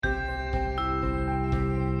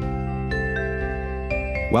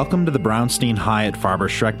Welcome to the Brownstein Hyatt Farber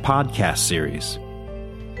Schreck podcast series.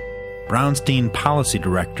 Brownstein policy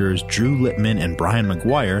directors Drew Littman and Brian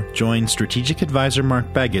McGuire joined Strategic Advisor Mark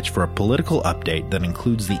Begich for a political update that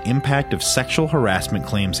includes the impact of sexual harassment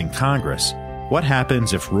claims in Congress, what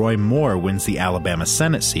happens if Roy Moore wins the Alabama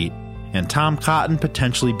Senate seat, and Tom Cotton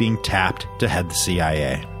potentially being tapped to head the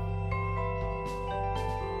CIA.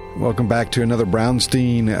 Welcome back to another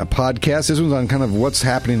Brownstein podcast. This one's on kind of what's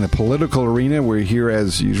happening in the political arena. We're here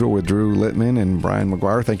as usual with Drew Littman and Brian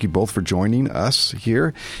McGuire. Thank you both for joining us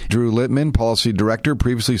here. Drew Littman, policy director,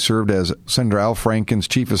 previously served as Senator Al Franken's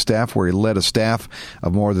chief of staff, where he led a staff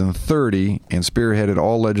of more than 30 and spearheaded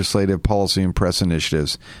all legislative, policy, and press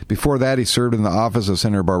initiatives. Before that, he served in the office of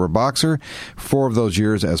Senator Barbara Boxer, 4 of those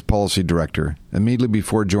years as policy director. Immediately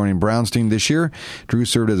before joining Brownstein this year, Drew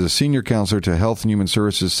served as a senior counselor to Health and Human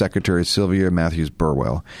Services Secretary Sylvia Matthews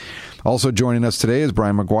Burwell. Also joining us today is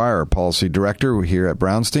Brian McGuire, policy director here at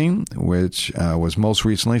Brownstein, which was most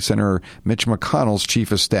recently Senator Mitch McConnell's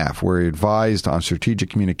chief of staff, where he advised on strategic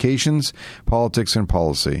communications, politics, and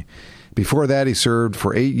policy. Before that, he served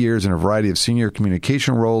for 8 years in a variety of senior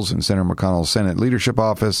communication roles in Senator McConnell's Senate Leadership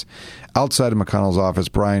Office. Outside of McConnell's office,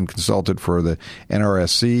 Brian consulted for the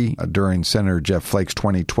NRSC during Senator Jeff Flake's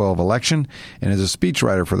 2012 election and is a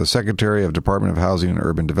speechwriter for the Secretary of Department of Housing and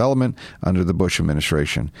Urban Development under the Bush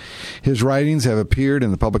administration. His writings have appeared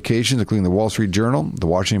in the publications including the Wall Street Journal, the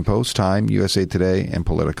Washington Post, Time, USA Today, and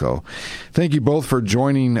Politico. Thank you both for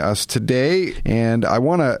joining us today, and I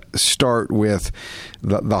want to start with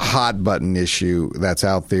the hot button issue that's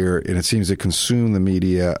out there, and it seems to consume the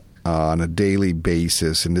media on a daily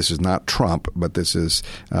basis. And this is not Trump, but this is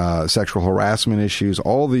sexual harassment issues,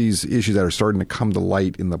 all these issues that are starting to come to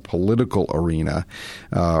light in the political arena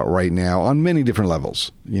right now on many different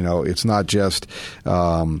levels. You know, it's not just,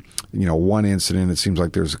 one incident. It seems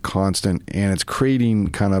like there's a constant, and it's creating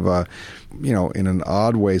kind of a, in an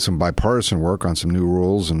odd way, some bipartisan work on some new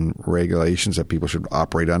rules and regulations that people should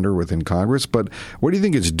operate under within Congress. But what do you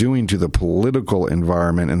think it's doing to the political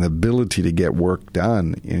environment and the ability to get work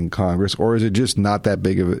done in Congress? Or is it just not that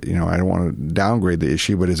big of a, I don't want to downgrade the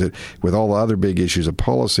issue, but is it, with all the other big issues of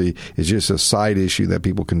policy, is just a side issue that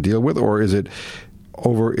people can deal with? Or is it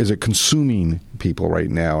consuming people right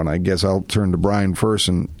now? And I guess I'll turn to Brian first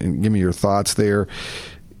and give me your thoughts there,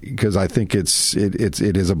 because I think it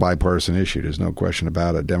is a bipartisan issue. There's no question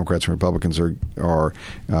about it. Democrats and Republicans are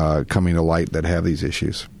coming to light that have these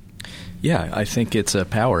issues. Yeah, I think it's a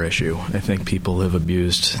power issue. I think people have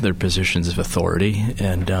abused their positions of authority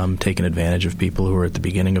and taken advantage of people who are at the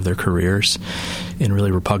beginning of their careers in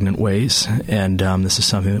really repugnant ways. And this is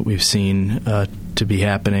something that we've seen to be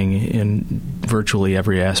happening in virtually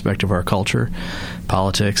every aspect of our culture: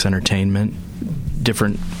 politics, entertainment,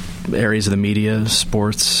 different areas of the media,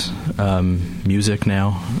 sports, music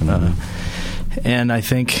now. And I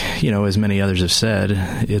think, as many others have said,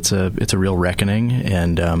 it's a real reckoning,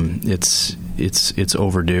 and it's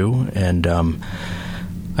overdue. And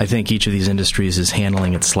I think each of these industries is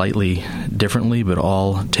handling it slightly differently, but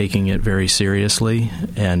all taking it very seriously.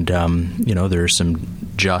 And there are some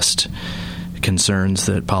just concerns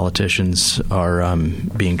that politicians are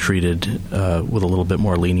being treated with a little bit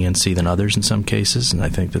more leniency than others in some cases, and I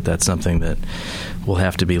think that that's something that will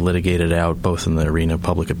have to be litigated out both in the arena of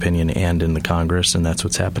public opinion and in the Congress, and that's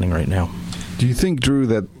what's happening right now. Do you think, Drew,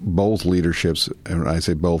 that both leaderships, and I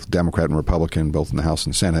say both Democrat and Republican, both in the House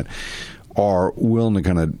and Senate, are willing to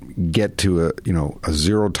kind of get to a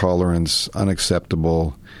zero tolerance,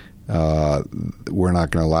 unacceptable, we're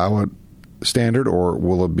not going to allow it standard, or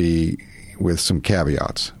will it be with some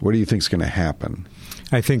caveats? What do you think is going to happen?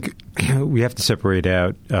 I think we have to separate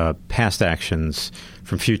out past actions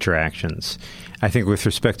from future actions. I think with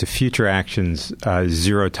respect to future actions,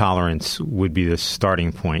 zero tolerance would be the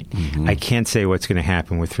starting point. Mm-hmm. I can't say what's going to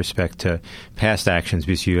happen with respect to past actions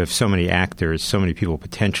because you have so many actors, so many people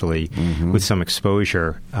potentially with some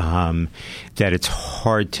exposure that it's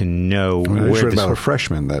hard to know where this... I heard about a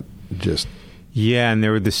freshman that just... Yeah, and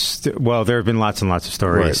there have been lots and lots of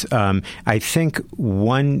stories. Right. I think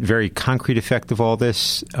one very concrete effect of all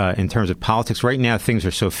this in terms of politics, right now things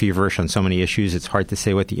are so feverish on so many issues, it's hard to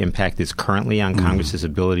say what the impact is currently on Congress's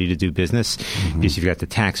ability to do business because you've got the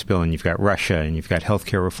tax bill and you've got Russia and you've got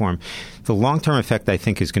healthcare reform. The long-term effect, I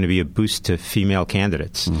think, is going to be a boost to female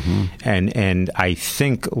candidates and I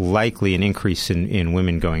think likely an increase in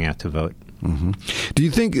women going out to vote. Mm-hmm. Do you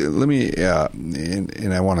think, let me,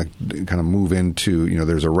 and I want to kind of move into,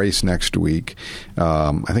 there's a race next week,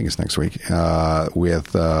 I think it's next week,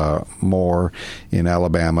 with Moore in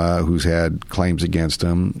Alabama, who's had claims against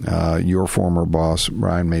him. Your former boss,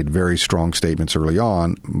 Brian, made very strong statements early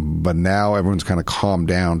on, but now everyone's kind of calmed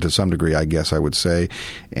down to some degree, I guess I would say,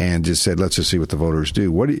 and just said, let's just see what the voters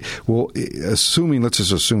do. Let's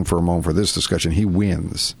just assume for a moment for this discussion, he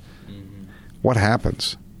wins. Mm-hmm. What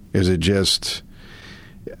happens? Is it just,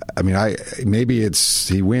 maybe it's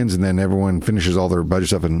he wins and then everyone finishes all their budget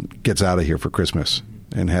stuff and gets out of here for Christmas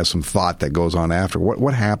and has some thought that goes on after.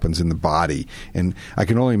 What happens in the body? And I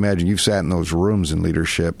can only imagine you've sat in those rooms in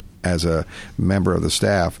leadership as a member of the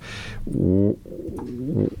staff.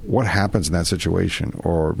 What happens in that situation?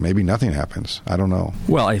 Or maybe nothing happens. I don't know.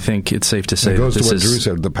 Well, I think it's safe to say it goes that to what Drew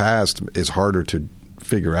said. The past is harder to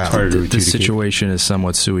figure out. The situation is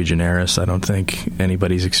somewhat sui generis. I don't think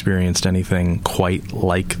anybody's experienced anything quite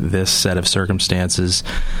like this set of circumstances.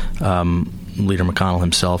 Leader McConnell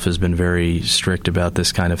himself has been very strict about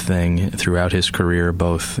this kind of thing throughout his career,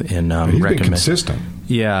 both in he's been consistent.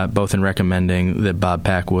 Yeah, both in recommending that Bob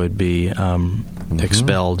Packwood be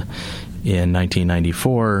expelled in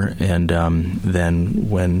 1994, and then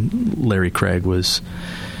when Larry Craig was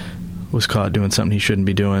caught doing something he shouldn't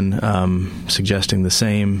be doing, suggesting the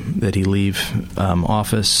same, that he leave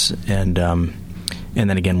office, and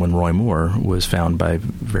then again when Roy Moore was found by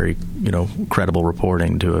very credible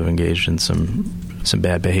reporting to have engaged in some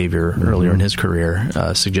bad behavior earlier in his career,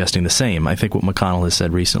 suggesting the same. I think what McConnell has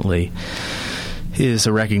said recently is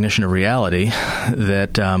a recognition of reality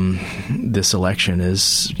that this election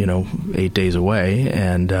is 8 days away,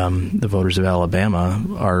 and the voters of Alabama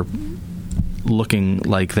are looking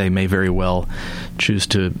like they may very well choose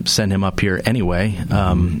to send him up here anyway.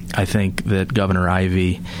 I think that Governor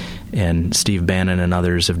Ivey and Steve Bannon and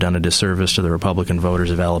others have done a disservice to the Republican voters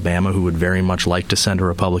of Alabama, who would very much like to send a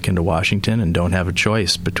Republican to Washington and don't have a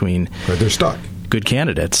choice between they're stuck. Good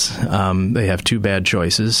candidates. They have two bad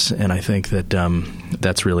choices, and I think that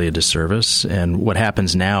that's really a disservice. And what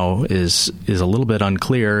happens now is a little bit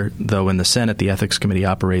unclear, though in the Senate the Ethics Committee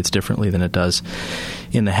operates differently than it does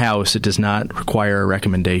in the House. It does not require a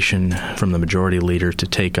recommendation from the majority leader to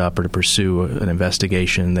take up or to pursue an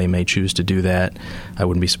investigation. They may choose to do that. I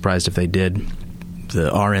wouldn't be surprised if they did. The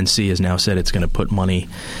RNC has now said it's going to put money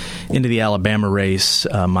into the Alabama race.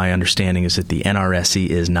 My understanding is that the NRSC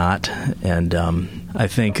is not. And I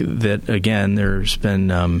think that, again, there's been,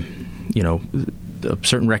 a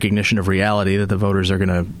certain recognition of reality that the voters are going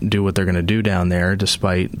to do what they're going to do down there,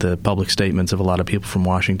 despite the public statements of a lot of people from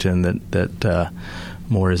Washington that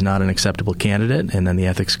Moore is not an acceptable candidate. And then the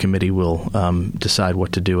Ethics Committee will decide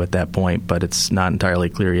what to do at that point. But it's not entirely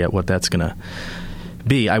clear yet what that's going to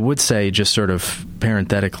be. I would say, just sort of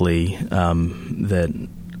parenthetically, that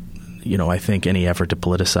I think any effort to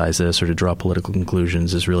politicize this or to draw political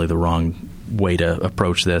conclusions is really the wrong way to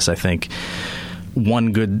approach this. I think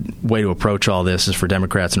one good way to approach all this is for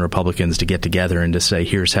Democrats and Republicans to get together and to say,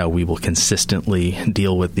 here's how we will consistently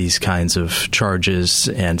deal with these kinds of charges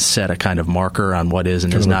and set a kind of marker on what is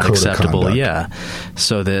and is not acceptable. Yeah.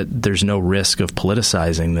 So that there's no risk of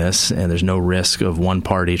politicizing this, and there's no risk of one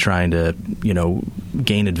party trying to,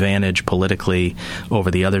 gain advantage politically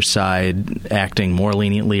over the other side, acting more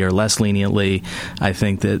leniently or less leniently. I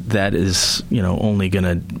think that is, only going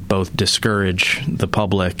to both discourage the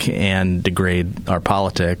public and degrade our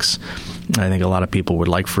politics. I think a lot of people would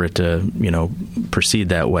like for it to, proceed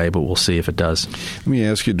that way, but we'll see if it does. Let me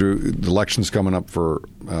ask you, Drew, the election's coming up for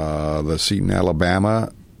the seat in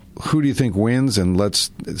Alabama. Who do you think wins? And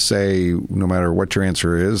let's say, no matter what your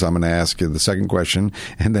answer is, I'm going to ask you the second question,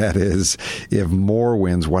 and that is, if Moore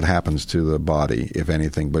wins, what happens to the body, if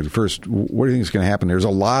anything? But first, what do you think is going to happen? There's a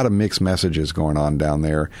lot of mixed messages going on down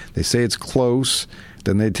there. They say it's close.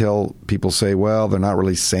 Then they tell people, say, well, they're not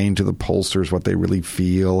really saying to the pollsters what they really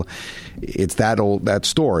feel. It's that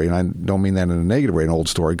story, and I don't mean that in a negative way, an old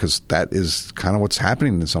story, because that is kind of what's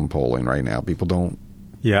happening in some polling right now. People don't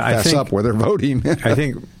fess up where they're voting. I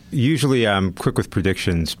think usually I'm quick with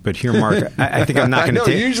predictions, but here, Mark, I think I'm not going to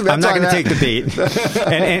take. I'm not going to take the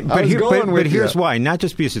bait. But here's why: not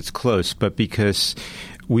just because it's close, but because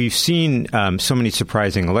we've seen so many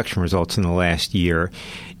surprising election results in the last year.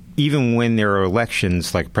 Even when there are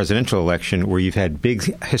elections, like presidential election, where you've had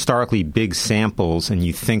historically big samples and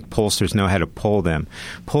you think pollsters know how to poll them.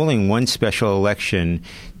 Polling one special election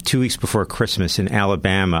 2 weeks before Christmas in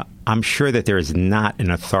Alabama, I'm sure that there is not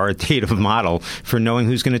an authoritative model for knowing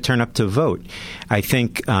who's going to turn up to vote. I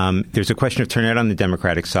think there's a question of turnout on the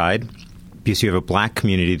Democratic side. because you have a black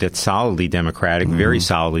community that's solidly Democratic, very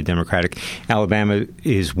solidly Democratic. Alabama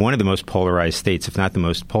is one of the most polarized states, if not the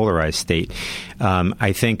most polarized state.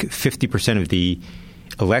 I think 50% of the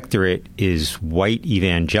electorate is white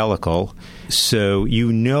evangelical. So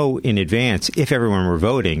you know in advance, if everyone were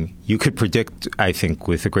voting, you could predict, I think,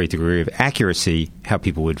 with a great degree of accuracy how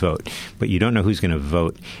people would vote. But you don't know who's going to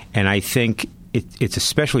vote. And I think it's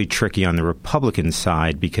especially tricky on the Republican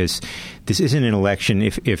side because this isn't an election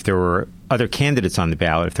if there were other candidates on the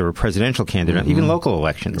ballot, if there were presidential candidates, even local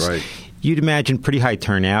elections. Right. You'd imagine pretty high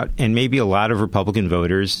turnout, and maybe a lot of Republican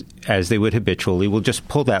voters, as they would habitually, will just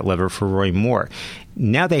pull that lever for Roy Moore.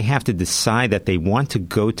 Now they have to decide that they want to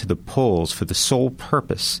go to the polls for the sole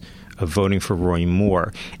purpose of voting for Roy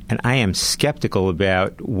Moore. And I am skeptical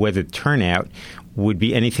about whether turnout would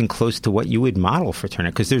be anything close to what you would model for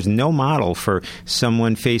turnout, because there's no model for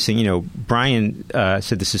someone facing, Brian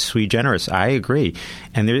said this is sui generis. I agree.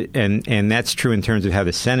 And that's true in terms of how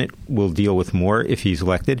the Senate will deal with Moore if he's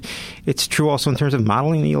elected. It's true also in terms of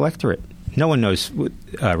modeling the electorate. No one knows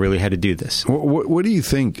really how to do this. What do you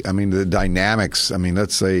think? I mean, the dynamics,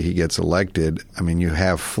 let's say he gets elected. You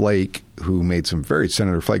have Flake,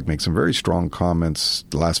 Senator Flake makes some very strong comments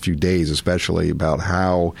the last few days, especially about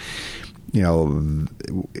how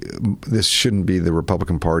this shouldn't be the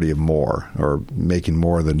Republican Party of Moore, or making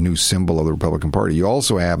Moore the new symbol of the Republican Party. You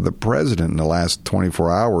also have the president in the last 24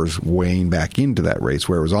 hours weighing back into that race,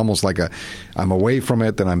 where it was almost like I'm away from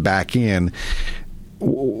it, then I'm back in.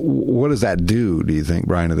 What does that do you think,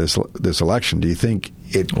 Brian, to this election? Do you think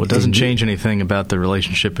it doesn't change anything about the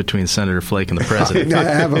relationship between Senator Flake and the president? I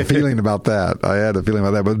have a feeling about that.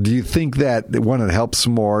 But do you think that, one, it helps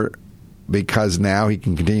Moore because now he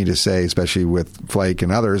can continue to say, especially with Flake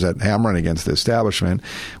and others, that, hey, I'm running against the establishment,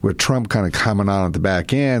 with Trump kind of coming on at the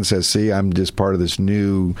back end, says, see, I'm just part of this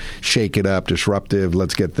new shake it up, disruptive,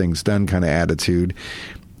 let's get things done kind of attitude.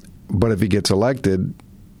 But if he gets elected,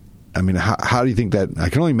 how do you think that? I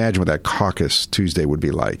can only imagine what that caucus Tuesday would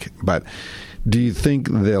be like. But do you think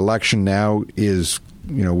the election now is,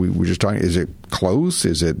 we were just talking, is it close?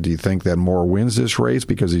 Do you think that Moore wins this race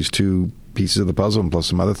because these two pieces of the puzzle and plus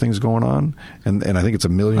some other things going on? And I think it's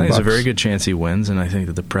 $1 million. I think there's a very good chance he wins, and I think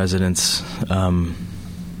that the president's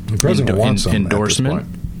endorsement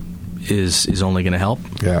is only going to help.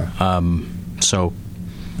 Yeah. So,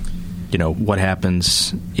 what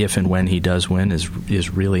happens if and when he does win is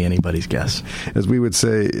really anybody's guess. As we would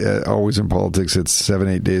say, always in politics, it's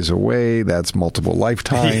 7-8 days away. That's multiple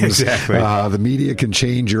lifetimes. Exactly. The media can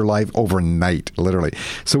change your life overnight, literally.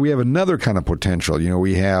 So we have another kind of potential.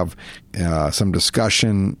 We have some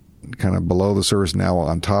discussion kind of below the surface, now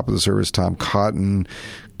on top of the surface. Tom Cotton,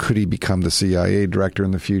 could he become the CIA director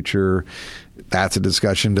in the future? That's a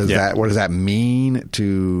discussion. What does that mean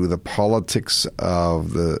to the politics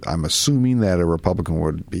of I'm assuming that a Republican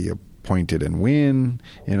would be appointed and win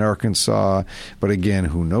in Arkansas. But again,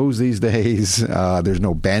 who knows these days? There's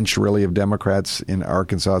no bench really of Democrats in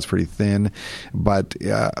Arkansas. It's pretty thin. But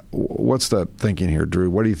what's the thinking here, Drew?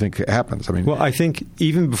 What do you think happens? I think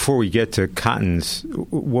even before we get to Cotton's,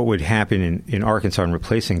 what would happen in Arkansas in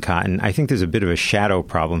replacing Cotton, I think there's a bit of a shadow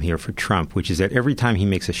problem here for Trump, which is that every time he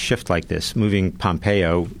makes a shift like this, moving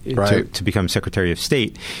Pompeo to become Secretary of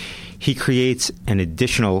State, he creates an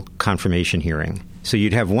additional confirmation hearing. So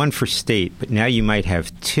you'd have one for state, but now you might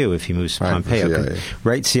have two if he moves Pompeo.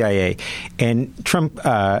 CIA. And Trump,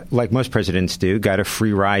 like most presidents do, got a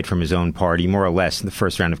free ride from his own party, more or less, in the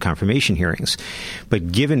first round of confirmation hearings.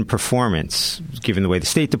 But given performance, given the way the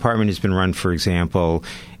State Department has been run, for example,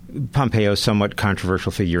 Pompeo, somewhat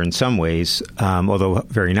controversial figure in some ways, although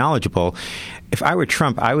very knowledgeable. If I were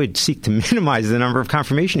Trump, I would seek to minimize the number of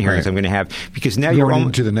confirmation hearings I'm going to have, because now you're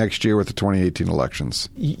into the next year with the 2018 elections.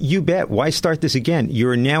 You bet. Why start this again?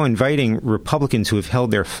 You're now inviting Republicans who have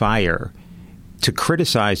held their fire to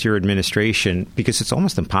criticize your administration, because it's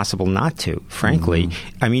almost impossible not to, frankly.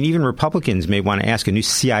 Mm-hmm. Even Republicans may want to ask a new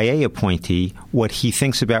CIA appointee what he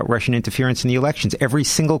thinks about Russian interference in the elections. Every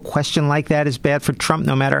single question like that is bad for Trump,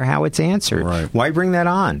 no matter how it's answered. Right. Why bring that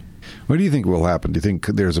on? What do you think will happen? Do you think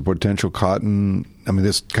there's a potential Cotton,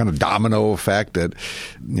 this kind of domino effect that,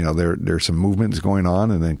 there's some movements going on,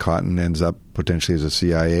 and then Cotton ends up potentially as a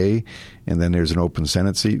CIA, and then there's an open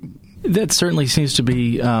Senate seat? That certainly seems to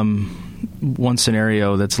be one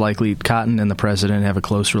scenario that's likely. Cotton and the president have a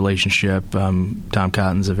close relationship. Tom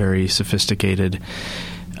Cotton's a very sophisticated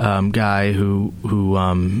guy who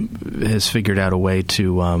has figured out a way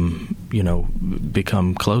to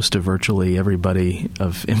become close to virtually everybody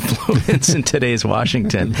of influence in today's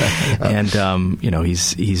Washington, and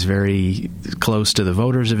he's very close to the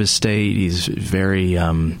voters of his state. He's very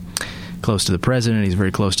close to the president. He's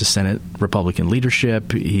very close to Senate Republican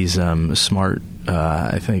leadership. He's a smart,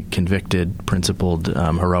 I think, convicted, principled,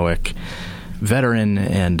 heroic veteran,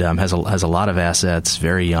 and has a lot of assets.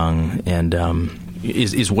 Very young, and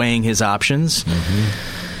is weighing his options.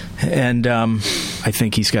 And I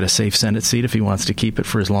think he's got a safe Senate seat if he wants to keep it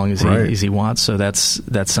for as long as he wants. So that's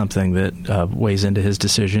something that weighs into his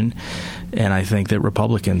decision. And I think that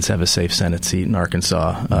Republicans have a safe Senate seat in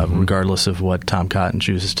Arkansas, regardless of what Tom Cotton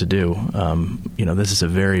chooses to do. This is a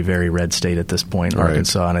very, very red state at this point,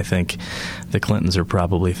 Arkansas, and I think the Clintons are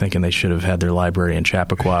probably thinking they should have had their library in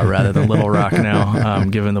Chappaqua rather than Little Rock now,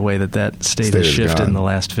 given the way that state has shifted in the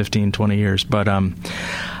last 15, 20 years. But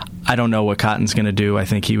I don't know what Cotton's going to do. I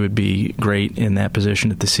think he would be great in that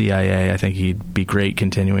position at the CIA. I think he'd be great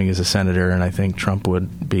continuing as a senator, and I think Trump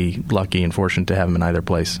would be lucky and fortunate to have him in either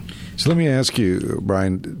place. So let me ask you,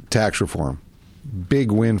 Brian, tax reform.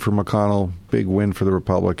 Big win for McConnell, big win for the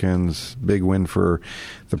Republicans, big win for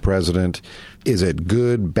the president. Is it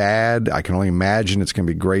good, bad? I can only imagine it's going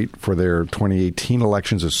to be great for their 2018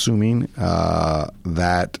 elections, assuming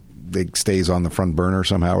that it stays on the front burner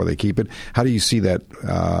somehow, or they keep it. How do you see that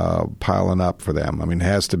piling up for them? I mean, it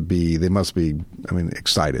has to be. They must be.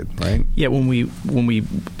 Excited, right? Yeah. When we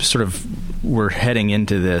sort of were heading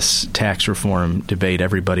into this tax reform debate,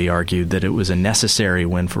 everybody argued that it was a necessary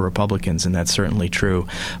win for Republicans, and that's certainly true.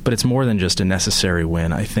 But it's more than just a necessary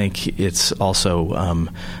win. I think it's also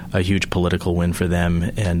a huge political win for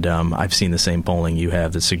them. And I've seen the same polling you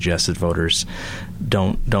have that suggests that voters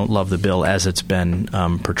don't love the bill as it's been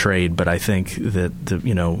portrayed. But I think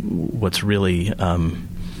that what's really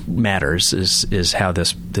matters is how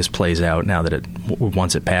this plays out now that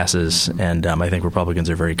once it passes, and I think Republicans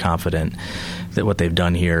are very confident that what they've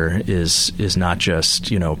done here is not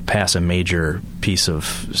just pass a major piece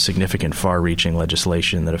of significant far-reaching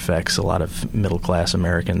legislation that affects a lot of middle-class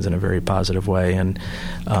Americans in a very positive way, and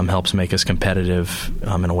helps make us competitive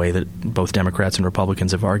in a way that both Democrats and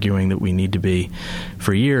Republicans have arguing that we need to be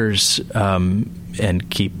for years, and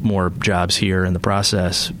keep more jobs here in the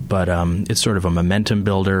process. But it's sort of a momentum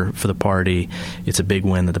builder for the party. It's a big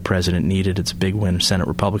win that the president needed. It's a big win Senate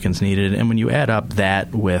Republicans needed. And when you add up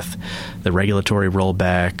that with the regulatory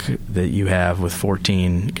rollback that you have with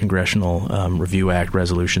 14 Congressional Review Act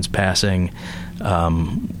resolutions passing,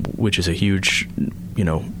 which is a huge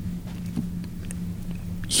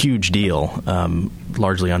deal,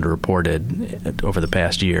 largely underreported over the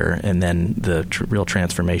past year, and then the real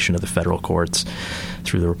transformation of the federal courts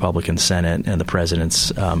through the Republican Senate and the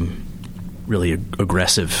president's really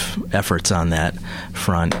aggressive efforts on that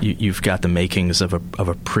front. You've got the makings of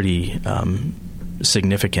a pretty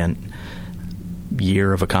significant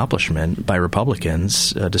year of accomplishment by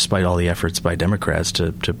Republicans, despite all the efforts by Democrats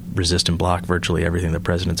to resist and block virtually everything the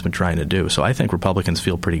president's been trying to do. So I think Republicans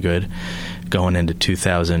feel pretty good going into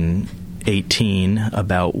 2018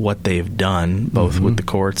 about what they've done, both with the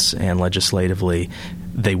courts and legislatively.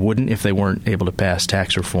 They wouldn't if they weren't able to pass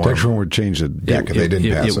tax reform. Tax reform would change the deck if they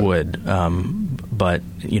didn't pass it. It would. But,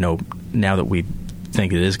 now that we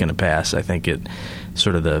think it is going to pass, I think it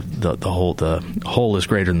sort of the whole is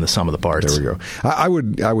greater than the sum of the parts. There we go. I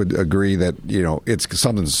would agree that it's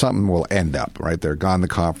something will end up right. They're gone the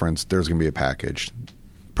conference. There's going to be a package.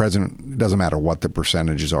 President, it doesn't matter what the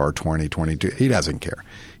percentages are, 20, 22. He doesn't care.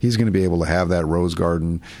 He's going to be able to have that Rose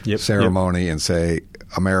Garden ceremony and say,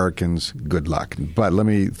 Americans, good luck. But let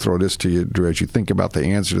me throw this to you, Drew, as you think about the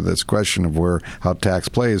answer to this question of how tax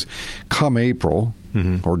plays. Come April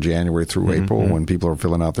or January through April, when people are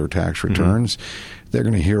filling out their tax returns, they're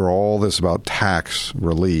going to hear all this about tax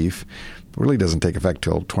relief. It really doesn't take effect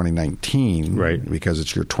till 2019, right? Because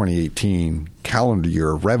it's your 2018 calendar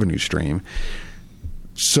year revenue stream.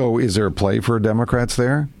 So is there a play for Democrats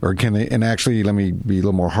there? Or can they, and actually let me be a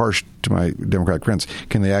little more harsh to my Democratic friends,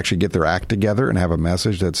 can they actually get their act together and have a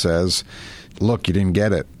message that says, look, you didn't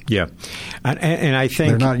get it? Yeah. And I think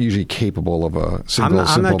they're not usually capable of a simple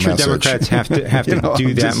message. I'm not sure Democrats have to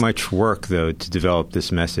do that much work, though, to develop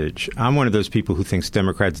this message. I'm one of those people who thinks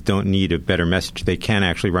Democrats don't need a better message. They can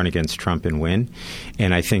actually run against Trump and win.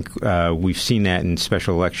 And I think we've seen that in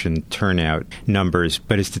special election turnout numbers.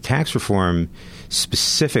 But as to tax reform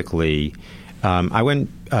specifically, I went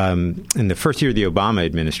in the first year of the Obama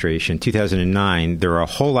administration, 2009, there were a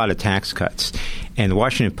whole lot of tax cuts. And the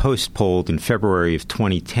Washington Post polled in February of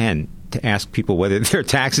 2010 to ask people whether their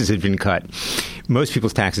taxes had been cut. Most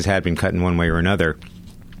people's taxes had been cut in one way or another.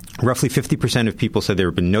 Roughly 50% of people said there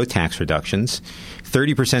had been no tax reductions.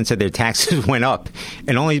 30% said their taxes went up.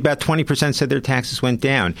 And only about 20% said their taxes went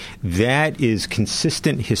down. That is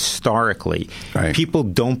consistent historically. Right. People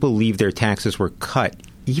don't believe their taxes were cut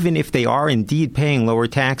even if they are indeed paying lower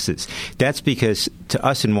taxes. That's because to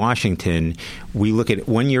us in Washington, we look at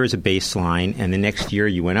 1 year as a baseline, and the next year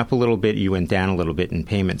you went up a little bit, you went down a little bit in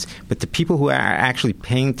payments. But the people who are actually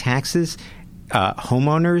paying taxes,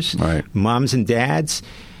 homeowners, right, moms and dads,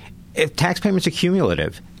 if tax payments are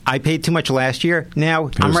cumulative. I paid too much last year. Now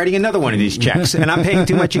I'm writing another one of these checks, and I'm paying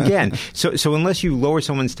too much again. So unless you lower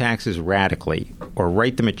someone's taxes radically, or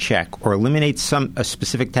write them a check, or eliminate a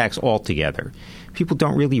specific tax altogether, people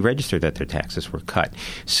don't really register that their taxes were cut.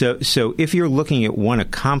 So if you're looking at one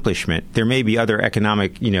accomplishment, there may be other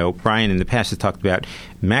economic. Brian in the past has talked about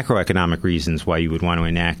macroeconomic reasons why you would want to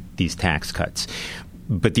enact these tax cuts.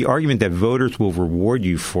 But the argument that voters will reward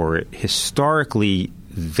you for it, historically,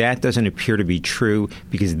 that doesn't appear to be true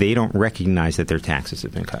because they don't recognize that their taxes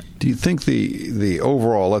have been cut. Do you think the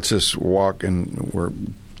overall, let's just walk, and we're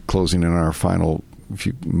closing in our final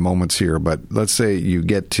few moments here, but let's say you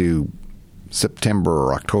get to September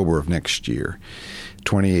or October of next year,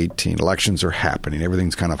 2018, elections are happening.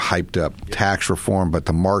 Everything's kind of hyped up. Tax reform, but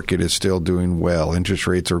the market is still doing well. Interest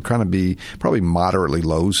rates are kind of probably moderately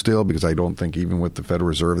low still because I don't think even with the Federal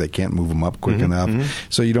Reserve, they can't move them up quick enough.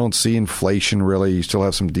 So you don't see inflation really. You still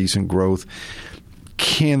have some decent growth.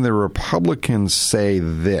 Can the Republicans say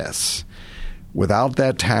this? Without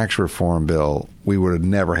that tax reform bill, we would have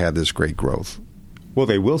never had this great growth. Well,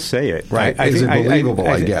 they will say it. Right. Is it believable,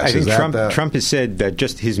 I guess? I think Trump has said that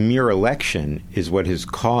just his mere election is what has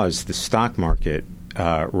caused the stock market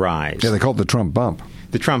rise. Yeah, they call it the Trump bump.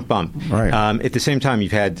 The Trump bump. Right. At the same time,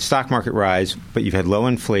 you've had the stock market rise, but you've had low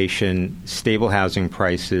inflation, stable housing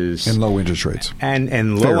prices. And low interest rates.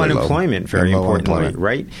 And low unemployment, very importantly,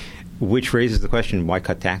 right? Which raises the question, why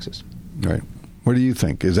cut taxes? Right. What do you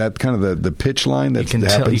think? Is that kind of the pitch line that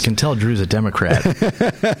happens? You can tell Drew's a Democrat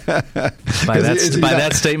by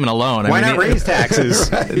that statement alone. Why not raise taxes?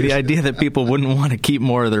 The idea that people wouldn't want to keep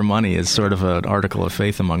more of their money is sort of an article of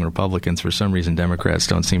faith among Republicans. For some reason, Democrats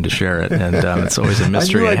don't seem to share it, and it's always a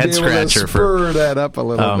mystery, a head scratcher. Spur that up a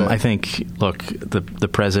little bit. I think, look, the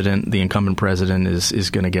president, the incumbent president, is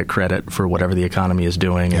going to get credit for whatever the economy is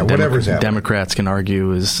doing. Yeah, and whatever's happening. Democrats can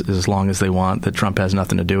argue as long as they want that Trump has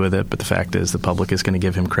nothing to do with it, but the fact is the public is going to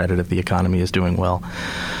give him credit if the economy is doing well,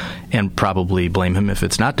 and probably blame him if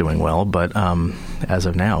it's not doing well. But as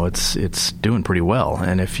of now, it's doing pretty well.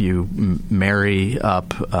 And if you marry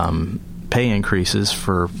up pay increases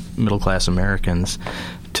for middle-class Americans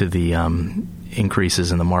to the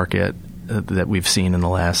increases in the market that we've seen in the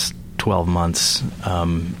last 12 months,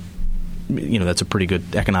 that's a pretty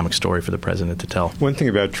good economic story for the president to tell. One thing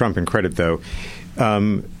about Trump and credit, though,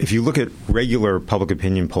 if you look at regular public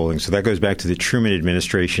opinion polling, so that goes back to the Truman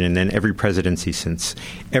administration and then every presidency since,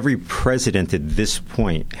 every president at this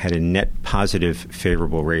point had a net positive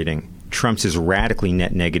favorable rating. Trump's is radically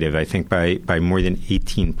net negative, I think, by more than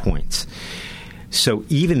 18 points. So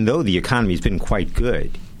even though the economy's been quite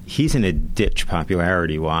good, he's in a ditch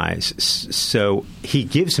popularity-wise. So he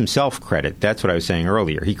gives himself credit. That's what I was saying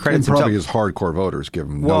earlier. He credits himself. Probably his hardcore voters give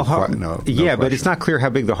him no but it's not clear how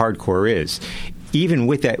big the hardcore is. Even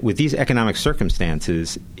with these economic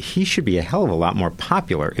circumstances, he should be a hell of a lot more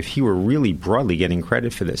popular if he were really broadly getting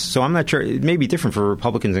credit for this. So I'm not sure. It may be different for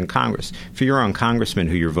Republicans in Congress, for your own congressman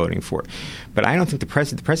who you're voting for. But I don't think the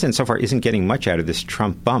president so far isn't getting much out of this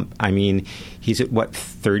Trump bump. I mean, he's at,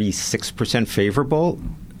 36% favorable?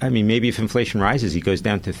 I mean, maybe if inflation rises, he goes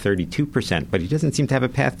down to 32%, but he doesn't seem to have a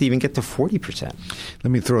path to even get to 40%. Let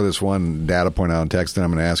me throw this one data point out in text, and I'm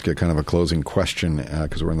going to ask you kind of a closing question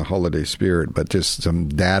because we're in the holiday spirit, but just some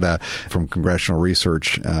data from congressional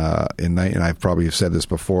research. And I've probably said this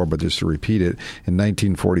before, but just to repeat it, in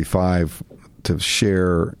 1945, to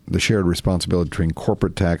share the shared responsibility between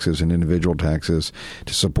corporate taxes and individual taxes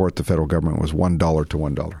to support the federal government was $1 to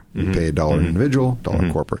 $1. You pay $1 individual,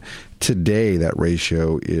 $1 corporate. Today, that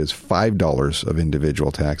ratio is $5 of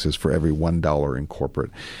individual taxes for every $1 in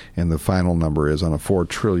corporate. And the final number is on a $4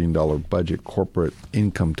 trillion budget, corporate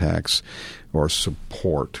income tax or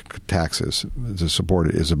support taxes to support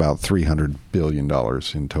it is about $300 billion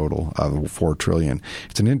in total of $4 trillion.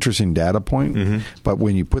 It's an interesting data point, but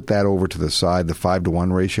when you put that over to the side, the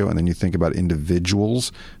 5-to-1 ratio, and then you think about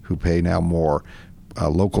individuals who pay now more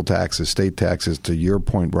local taxes, state taxes, to your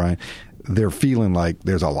point, Brian, they're feeling like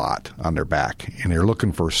there's a lot on their back, and they're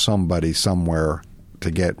looking for somebody somewhere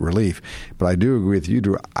to get relief. But I do agree with you,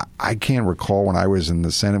 Drew. I can't recall when I was in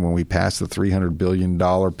the Senate when we passed the $300 billion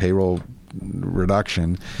payroll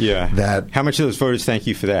reduction. Yeah. That how much of those voters thank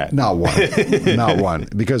you for that? Not one. Not one.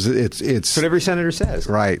 Because it's what every senator says.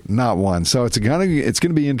 Right. Not one. So it's going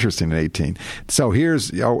to be interesting in 2018. So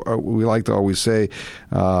here's we like to always say,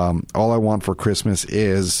 all I want for Christmas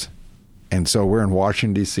is And so we're in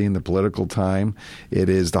Washington, D.C. in the political time. It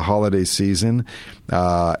is the holiday season.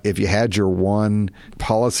 If you had your one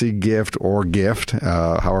policy gift or gift,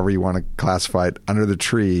 however you want to classify it, under the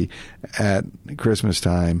tree at Christmas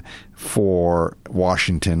time for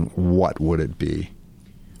Washington, what would it be?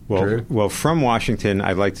 Well, from Washington,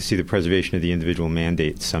 I'd like to see the preservation of the individual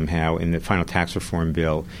mandate somehow in the final tax reform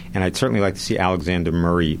bill. And I'd certainly like to see Alexander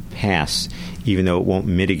Murray pass, even though it won't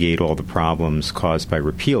mitigate all the problems caused by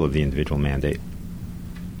repeal of the individual mandate.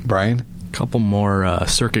 Brian? Couple more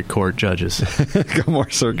circuit court judges. Couple more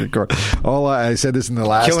circuit court. I said this in the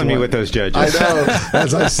last Killing one. me with those judges. I know.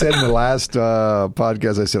 As I said in the last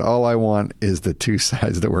podcast, I said, all I want is the two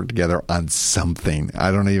sides that work together on something.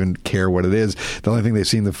 I don't even care what it is. The only thing they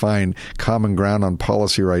seem to find common ground on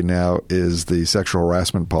policy right now is the sexual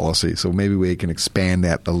harassment policy. So maybe we can expand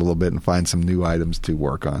that a little bit and find some new items to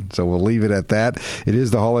work on. So we'll leave it at that. It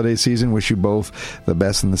is the holiday season. Wish you both the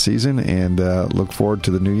best in the season, and look forward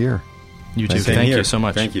to the new year. You too. Thank you so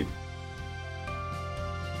much. Thank you.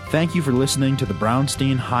 Thank you for listening to the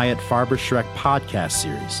Brownstein Hyatt Farber Schreck podcast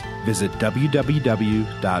series. Visit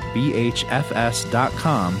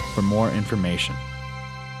www.bhfs.com for more information.